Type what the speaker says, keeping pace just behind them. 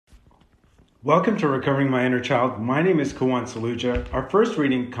Welcome to Recovering My Inner Child. My name is Kawan Saluja. Our first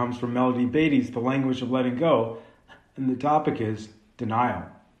reading comes from Melody Beatty's The Language of Letting Go, and the topic is denial.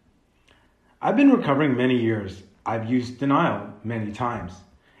 I've been recovering many years. I've used denial many times.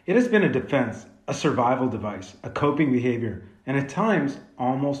 It has been a defense, a survival device, a coping behavior, and at times,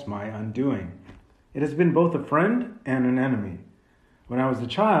 almost my undoing. It has been both a friend and an enemy. When I was a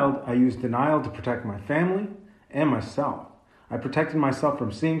child, I used denial to protect my family and myself. I protected myself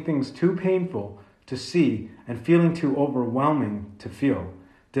from seeing things too painful to see and feeling too overwhelming to feel.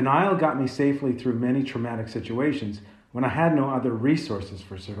 Denial got me safely through many traumatic situations when I had no other resources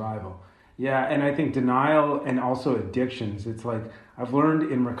for survival. Yeah, and I think denial and also addictions, it's like I've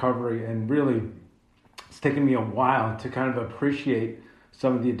learned in recovery, and really it's taken me a while to kind of appreciate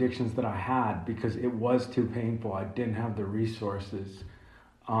some of the addictions that I had because it was too painful. I didn't have the resources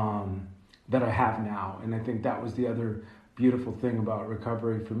that I have now. And I think that was the other beautiful thing about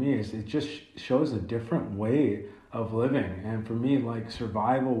recovery for me, is it just shows a different way of living. And for me, like,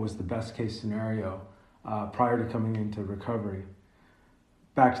 survival was the best case scenario prior to coming into recovery.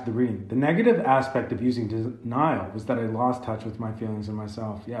 Back to the reading. The negative aspect of using denial was that I lost touch with my feelings and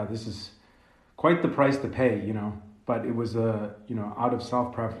myself. Yeah, this is quite the price to pay, but it was out of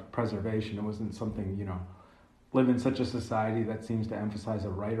self-preservation. It wasn't something, live in such a society that seems to emphasize a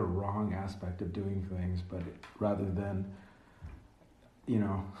right or wrong aspect of doing things, but rather than,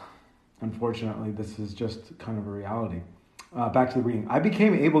 unfortunately, this is just kind of a reality. Back to the reading. I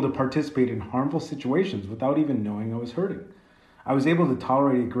became able to participate in harmful situations without even knowing I was hurting. I was able to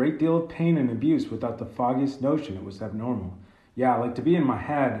tolerate a great deal of pain and abuse without the foggiest notion it was abnormal. Yeah, like to be in my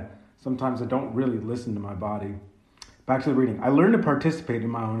head, sometimes I don't really listen to my body. Back to the reading. I learned to participate in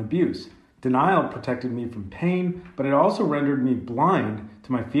my own abuse. Denial protected me from pain, but it also rendered me blind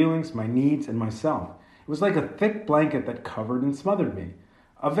to my feelings, my needs, and myself. It was like a thick blanket that covered and smothered me.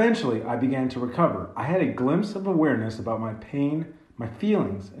 Eventually, I began to recover. I had a glimpse of awareness about my pain, my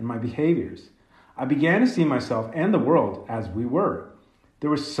feelings, and my behaviors. I began to see myself and the world as we were. There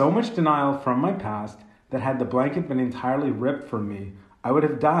was so much denial from my past that had the blanket been entirely ripped from me, I would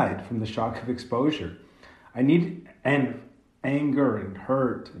have died from the shock of exposure. And anger and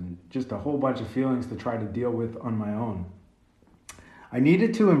hurt and just a whole bunch of feelings to try to deal with on my own. I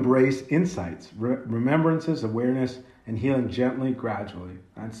needed to embrace insights, remembrances, awareness, and healing gently, gradually.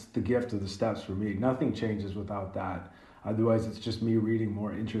 That's the gift of the steps for me. Nothing changes without that. Otherwise, it's just me reading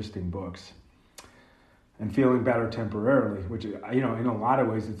more interesting books and feeling better temporarily, which, in a lot of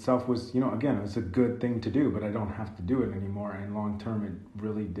ways itself was, again, it's a good thing to do, but I don't have to do it anymore. And long term, it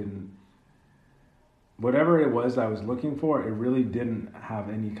really didn't, whatever it was I was looking for, it really didn't have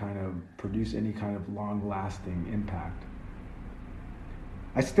produce any kind of long-lasting impact.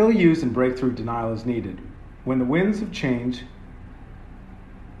 I still use and break through denial as needed. When the winds of change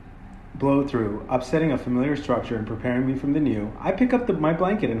blow through, upsetting a familiar structure and preparing me from the new, I pick up my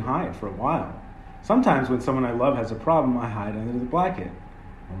blanket and hide for a while. Sometimes when someone I love has a problem, I hide under the blanket,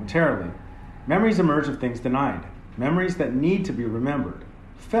 momentarily. Memories emerge of things denied, memories that need to be remembered,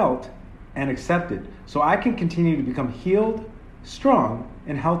 felt, and accepted, so I can continue to become healed, strong,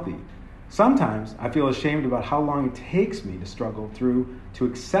 and healthy. Sometimes I feel ashamed about how long it takes me to struggle through to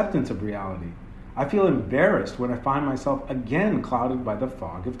acceptance of reality. I feel embarrassed when I find myself again clouded by the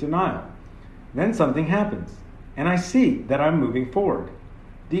fog of denial. Then something happens, and I see that I'm moving forward.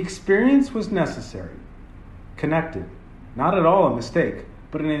 The experience was necessary, connected, not at all a mistake,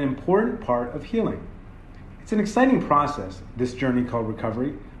 but an important part of healing. It's an exciting process, this journey called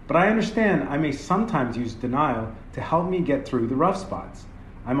recovery, but I understand I may sometimes use denial to help me get through the rough spots.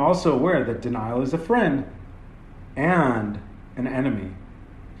 I'm also aware that denial is a friend and an enemy.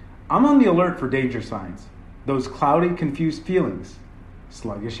 I'm on the alert for danger signs, those cloudy, confused feelings,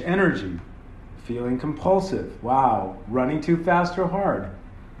 sluggish energy, feeling compulsive, running too fast or hard,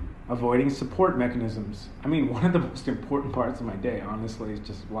 avoiding support mechanisms. One of the most important parts of my day, honestly, is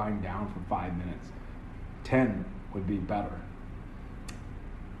just lying down for 5 minutes. 10 would be better.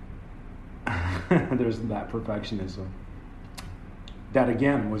 There's that perfectionism. That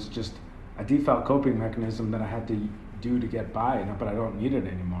again was just a default coping mechanism that I had to do to get by, but I don't need it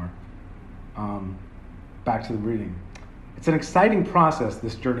anymore. Back to the reading. It's an exciting process,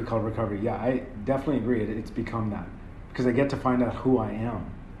 this journey called recovery. Yeah, I definitely agree. It's become that because I get to find out who I am,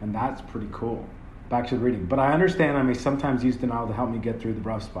 and that's pretty cool. Back to the reading. But I understand I may sometimes use denial to help me get through the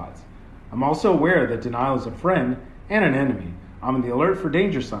rough spots. I'm also aware that denial is a friend and an enemy. I'm on the alert for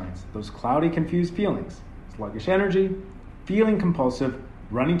danger signs, those cloudy, confused feelings, sluggish energy, feeling compulsive,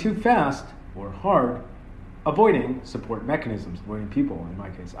 running too fast or hard, avoiding support mechanisms, avoiding people in my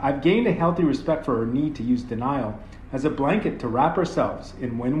case. I've gained a healthy respect for our need to use denial as a blanket to wrap ourselves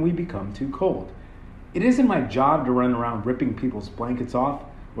in when we become too cold. It isn't my job to run around ripping people's blankets off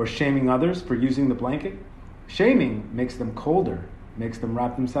or shaming others for using the blanket. Shaming makes them colder, makes them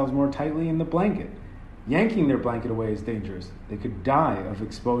wrap themselves more tightly in the blanket. Yanking their blanket away is dangerous. They could die of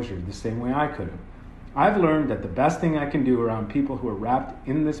exposure the same way I could have. I've learned that the best thing I can do around people who are wrapped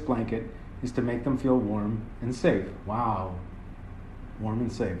in this blanket is to make them feel warm and safe. Wow. Warm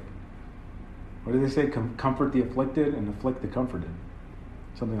and safe. What do they say? Comfort the afflicted and afflict the comforted.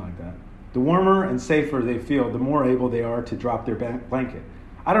 Something like that. The warmer and safer they feel, the more able they are to drop their blanket.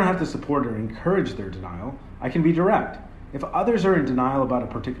 I don't have to support or encourage their denial. I can be direct. If others are in denial about a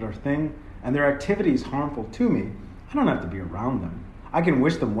particular thing and their activity is harmful to me, I don't have to be around them. I can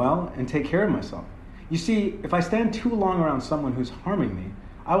wish them well and take care of myself. You see, if I stand too long around someone who's harming me,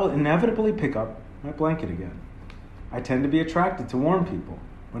 I will inevitably pick up my blanket again. I tend to be attracted to warm people.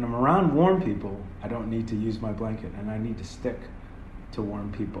 When I'm around warm people, I don't need to use my blanket, and I need to stick to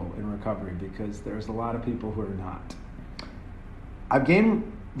warm people in recovery because there's a lot of people who are not. I've gained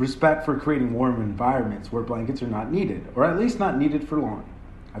respect for creating warm environments where blankets are not needed, or at least not needed for long.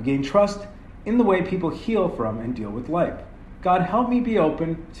 I've gained trust in the way people heal from and deal with life. God, help me be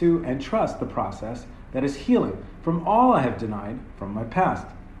open to and trust the process that is healing from all I have denied from my past.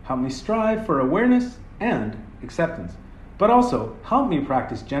 Help me strive for awareness and acceptance, but also help me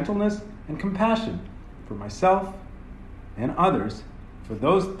practice gentleness and compassion for myself and others for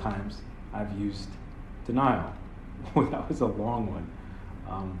those times I've used denial. That was a long one.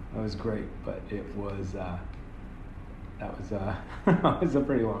 That was great, but it was that was a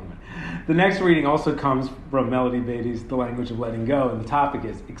pretty long one. The next reading also comes from Melody Beattie's The Language of Letting Go, and the topic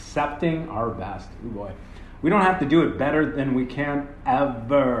is accepting our best. Oh boy. We don't have to do it better than we can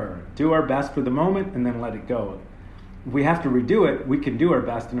ever. Do our best for the moment and then let it go. If we have to redo it, we can do our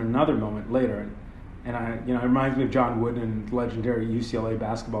best in another moment later. And it reminds me of John Wooden, legendary UCLA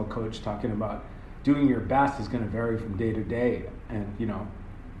basketball coach, talking about doing your best is going to vary from day to day and,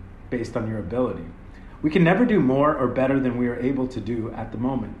 based on your ability. We can never do more or better than we are able to do at the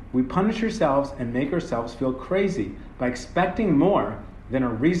moment. We punish ourselves and make ourselves feel crazy by expecting more than a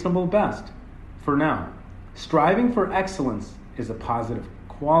reasonable best for now. Striving for excellence is a positive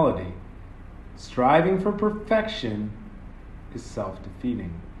quality. Striving for perfection is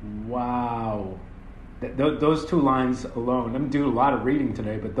self-defeating. Wow. Those two lines alone, I'm doing a lot of reading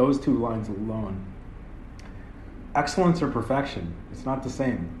today, but those two lines alone. Excellence or perfection, it's not the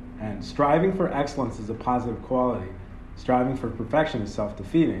same. And striving for excellence is a positive quality. Striving for perfection is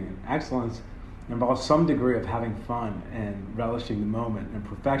self-defeating. And excellence involves some degree of having fun and relishing the moment. And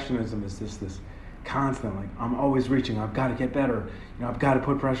perfectionism is just this constant, like, I'm always reaching, I've got to get better. I've got to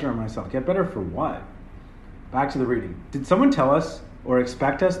put pressure on myself. Get better for what? Back to the reading. Did someone tell us or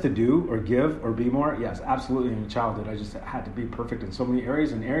expect us to do or give or be more? Yes, absolutely. In childhood, I just had to be perfect in so many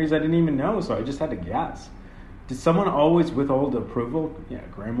areas, and areas I didn't even know, so I just had to guess. Did someone always withhold approval? Yeah,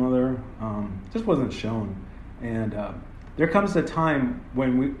 grandmother. Just wasn't shown. And there comes a time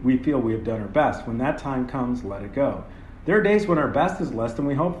when we feel we have done our best. When that time comes, let it go. There are days when our best is less than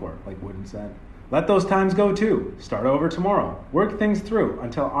we hope for, like Wooden said. Let those times go too. Start over tomorrow. Work things through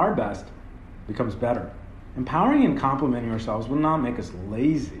until our best becomes better. Empowering and complimenting ourselves will not make us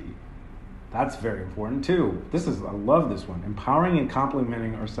lazy. That's very important too. I love this one. Empowering and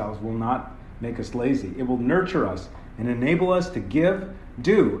complimenting ourselves will not make us lazy. It will nurture us and enable us to give,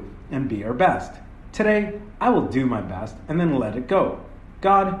 do, and be our best. Today, I will do my best and then let it go.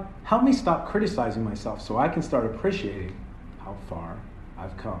 God, help me stop criticizing myself so I can start appreciating how far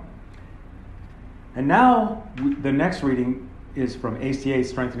I've come. And now, the next reading is from ACA,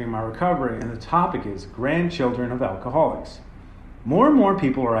 Strengthening My Recovery, and the topic is grandchildren of alcoholics. More and more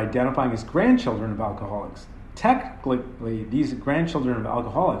people are identifying as grandchildren of alcoholics. Technically, these grandchildren of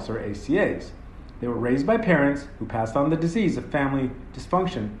alcoholics are ACAs. They were raised by parents who passed on the disease of family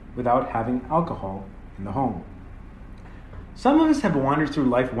dysfunction without having alcohol in the home. Some of us have wandered through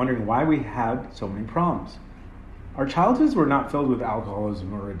life wondering why we had so many problems. Our childhoods were not filled with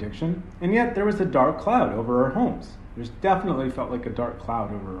alcoholism or addiction, and yet there was a dark cloud over our homes. There's definitely felt like a dark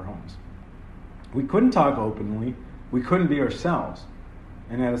cloud over our homes. We couldn't talk openly, we couldn't be ourselves,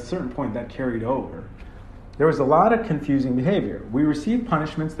 and at a certain point that carried over. There was a lot of confusing behavior. We received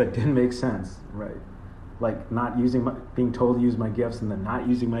punishments that didn't make sense, right? Like being told to use my gifts and then not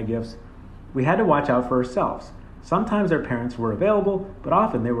using my gifts. We had to watch out for ourselves. Sometimes our parents were available, but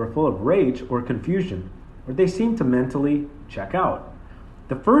often they were full of rage or confusion, or they seemed to mentally check out.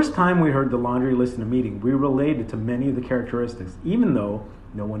 The first time we heard the laundry list in a meeting, we related to many of the characteristics, even though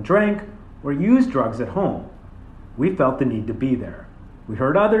no one drank or used drugs at home. We felt the need to be there. We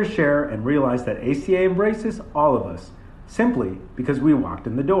heard others share and realized that ACA embraces all of us, simply because we walked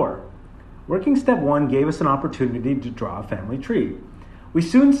in the door. Working Step 1 gave us an opportunity to draw a family tree. We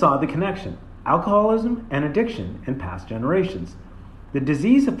soon saw the connection, alcoholism and addiction in past generations. The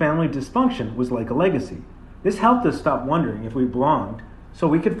disease of family dysfunction was like a legacy. This helped us stop wondering if we belonged so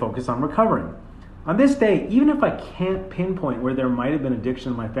we could focus on recovering. On this day, even if I can't pinpoint where there might have been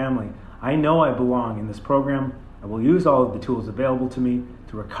addiction in my family, I know I belong in this program. I will use all of the tools available to me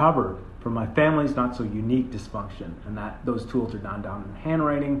to recover from my family's not so unique dysfunction. And that those tools are down in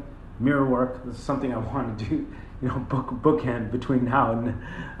handwriting, mirror work. This is something I want to do, bookend between now and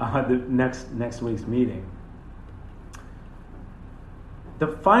the next week's meeting. The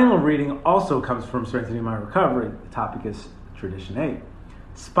final reading also comes from Strengthening My Recovery. The topic is Tradition 8.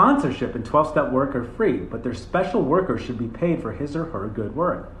 Sponsorship and 12-step work are free, but their special worker should be paid for his or her good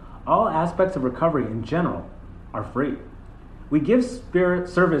work. All aspects of recovery in general are free. We give spirit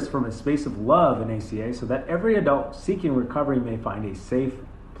service from a space of love in ACA so that every adult seeking recovery may find a safe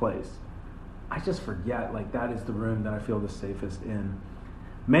place. I just forget, that is the room that I feel the safest in.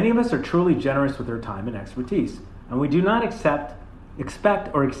 Many of us are truly generous with their time and expertise, and we do not expect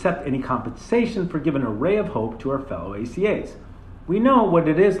or accept any compensation for giving an array of hope to our fellow ACAs. We know what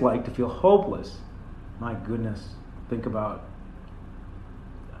it is like to feel hopeless. My goodness, think about,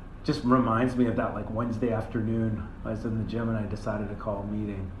 just reminds me of that Wednesday afternoon. I was in the gym and I decided to call a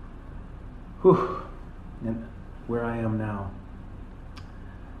meeting. Whew, and where I am now.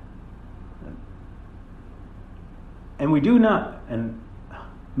 And we do not, and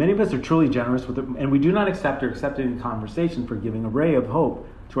many of us are truly generous with it, and we do not accept any conversation for giving an array of hope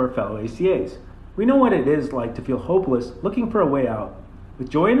to our fellow ACAs. We know what it is like to feel hopeless, looking for a way out. With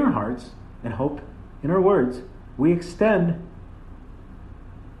joy in our hearts and hope in our words, we extend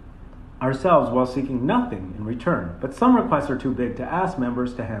ourselves while seeking nothing in return. But some requests are too big to ask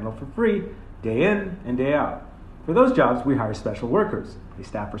members to handle for free, day in and day out. For those jobs, we hire special workers. They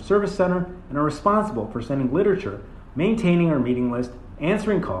staff our service center and are responsible for sending literature, maintaining our meeting list,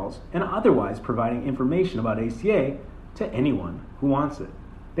 answering calls, and otherwise providing information about ACA to anyone who wants it.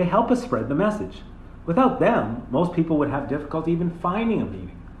 They help us spread the message. Without them, most people would have difficulty even finding a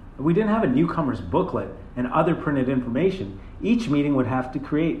meeting. If we didn't have a newcomer's booklet and other printed information, each meeting would have to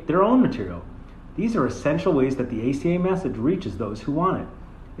create their own material. These are essential ways that the ACA message reaches those who want it.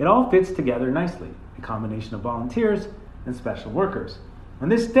 It all fits together nicely, a combination of volunteers and special workers. On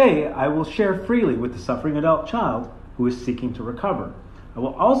this day, I will share freely with the suffering adult child who is seeking to recover. I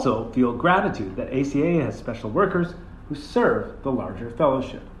will also feel gratitude that ACA has special workers who serve the larger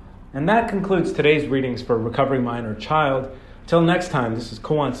fellowship. And that concludes today's readings for Recovering Mind or Child. Till next time, this is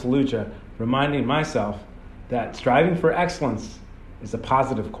Koan Saluja, reminding myself that striving for excellence is a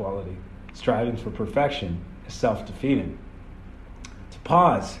positive quality. Striving for perfection is self-defeating. To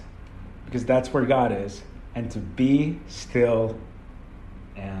pause, because that's where God is, and to be still